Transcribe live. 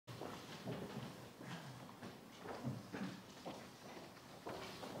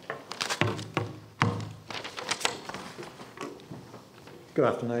Good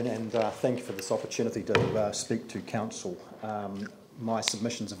afternoon, and thank you for this opportunity to speak to Council. My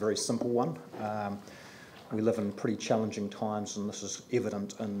submission's a very simple one. We live in pretty challenging times, and this is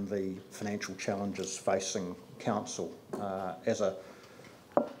evident in the financial challenges facing Council. As a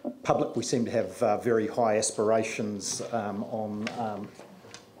public, we seem to have very high aspirations on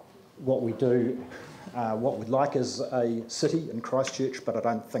what we do, what we'd like as a city in Christchurch, but I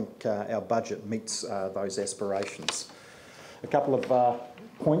don't think our budget meets those aspirations. A couple of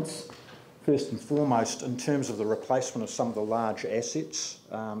points. First and foremost, in terms of the replacement of some of the large assets,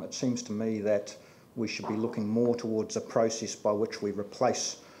 it seems to me that we should be looking more towards a process by which we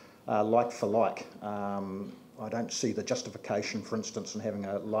replace like for like. I don't see the justification, for instance, in having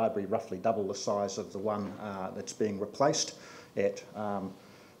a library roughly double the size of the one that's being replaced at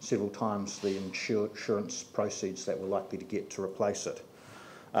several times the insurance proceeds that we're likely to get to replace it.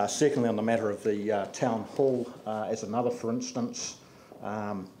 Secondly, on the matter of the town hall, as another for instance,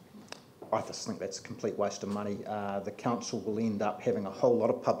 I just think that's a complete waste of money. The council will end up having a whole lot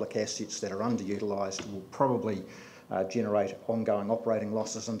of public assets that are underutilised, will probably generate ongoing operating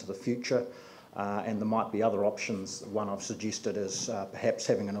losses into the future, and there might be other options. One I've suggested is perhaps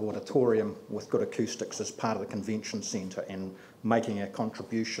having an auditorium with good acoustics as part of the convention centre and making a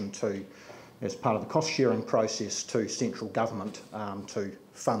contribution to, as part of the cost-sharing process, to central government to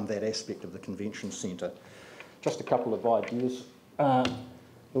fund that aspect of the convention centre. Just a couple of ideas.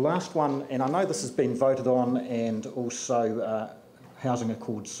 The last one, and I know this has been voted on and also housing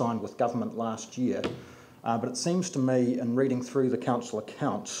accord signed with government last year, but it seems to me in reading through the council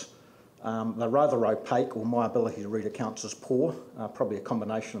accounts, they're rather opaque, or my ability to read accounts is poor, probably a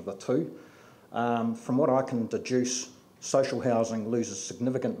combination of the two. From what I can deduce, social housing loses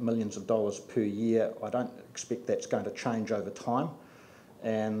significant millions of dollars per year. I don't expect that's going to change over time,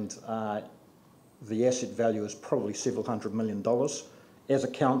 and the asset value is probably several $100 million. As a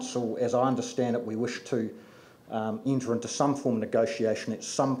council, as I understand it, we wish to enter into some form of negotiation at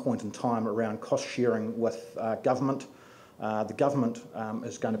some point in time around cost sharing with government. The government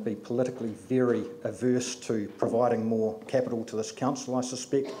is going to be politically very averse to providing more capital to this council, I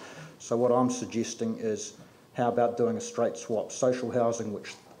suspect. So what I'm suggesting is, how about doing a straight swap? Social housing,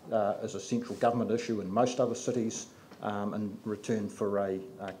 which is a central government issue in most other cities, in return for a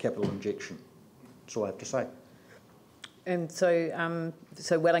capital injection. That's all I have to say. And so,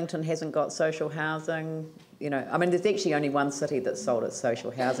 so Wellington hasn't got social housing. You know, I mean, there's actually only one city that's sold its social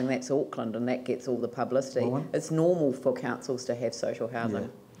housing. That's Auckland, and that gets all the publicity. Well, it's normal for councils to have social housing.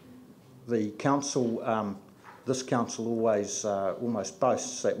 Yeah. The council, this council always almost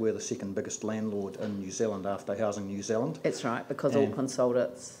boasts that we're the second biggest landlord in New Zealand after Housing New Zealand. That's right, because Auckland sold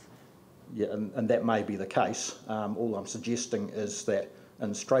its. Yeah, and that may be the case. All I'm suggesting is that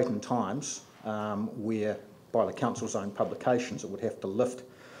in straitened times, where by the council's own publications, it would have to lift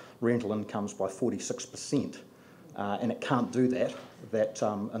rental incomes by 46%, and it can't do that, that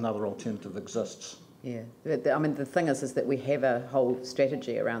another alternative exists. Yeah, I mean, the thing is that we have a whole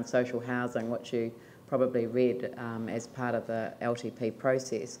strategy around social housing, which you probably read as part of the LTP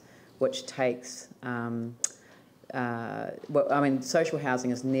process, which takes, well, I mean, social housing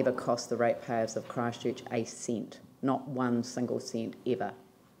has never cost the ratepayers of Christchurch a cent, not 1 single cent ever.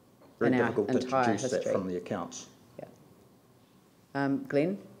 Very difficult to deduce that from the accounts. Yeah.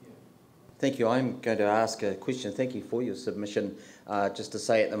 Glenn? Thank you. I'm going to ask a question. Thank you for your submission. Just to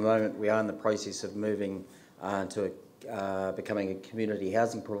say, at the moment we are in the process of moving to becoming a community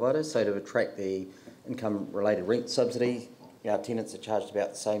housing provider, so to attract the income-related rent subsidy, our tenants are charged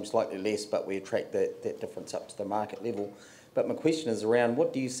about the same, slightly less, but we attract that difference up to the market level. But my question is around,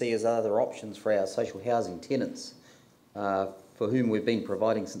 what do you see as other options for our social housing tenants, for whom we've been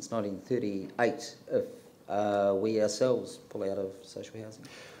providing since 1938, if we ourselves pull out of social housing?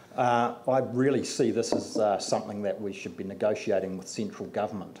 I really see this as something that we should be negotiating with central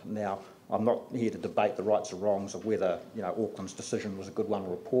government. Now, I'm not here to debate the rights or wrongs of whether Auckland's decision was a good one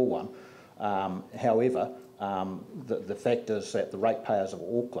or a poor one. However, the fact is that the ratepayers of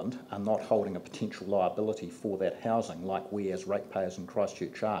Auckland are not holding a potential liability for that housing like we as ratepayers in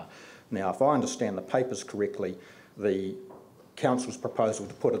Christchurch are. Now, if I understand the papers correctly, the council's proposal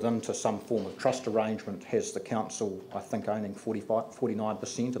to put it into some form of trust arrangement has the council, I think, owning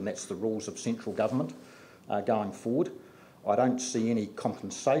 49%, and that's the rules of central government going forward. I don't see any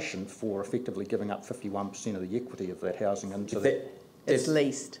compensation for effectively giving up 51% of the equity of that housing into It's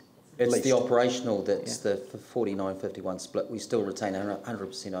leased. It's the operational that's the 49-51 split. We still retain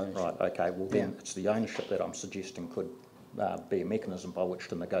 100% ownership. Right, okay, well then it's the ownership that I'm suggesting could be a mechanism by which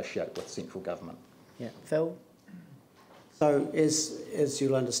to negotiate with central government. Yeah. Phil? So as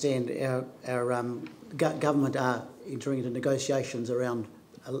you'll understand, our government are entering into negotiations around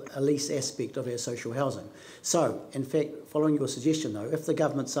a lease aspect of our social housing. So, in fact, following your suggestion though, if the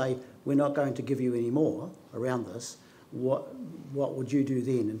government say we're not going to give you any more around this, what would you do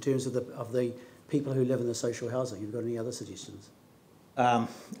then in terms of the people who live in the social housing? Have you got any other suggestions?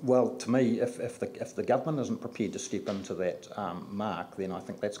 Well, to me, if the government isn't prepared to step into that mark, then I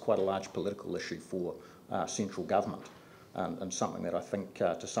think that's quite a large political issue for central government, and something that I think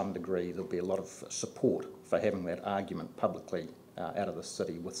to some degree there'll be a lot of support for having that argument publicly out of the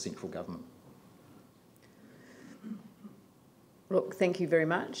city with central government. Look, thank you very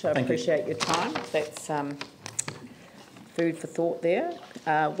much. I appreciate your time. That's food for thought there.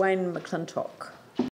 Wayne McClintock.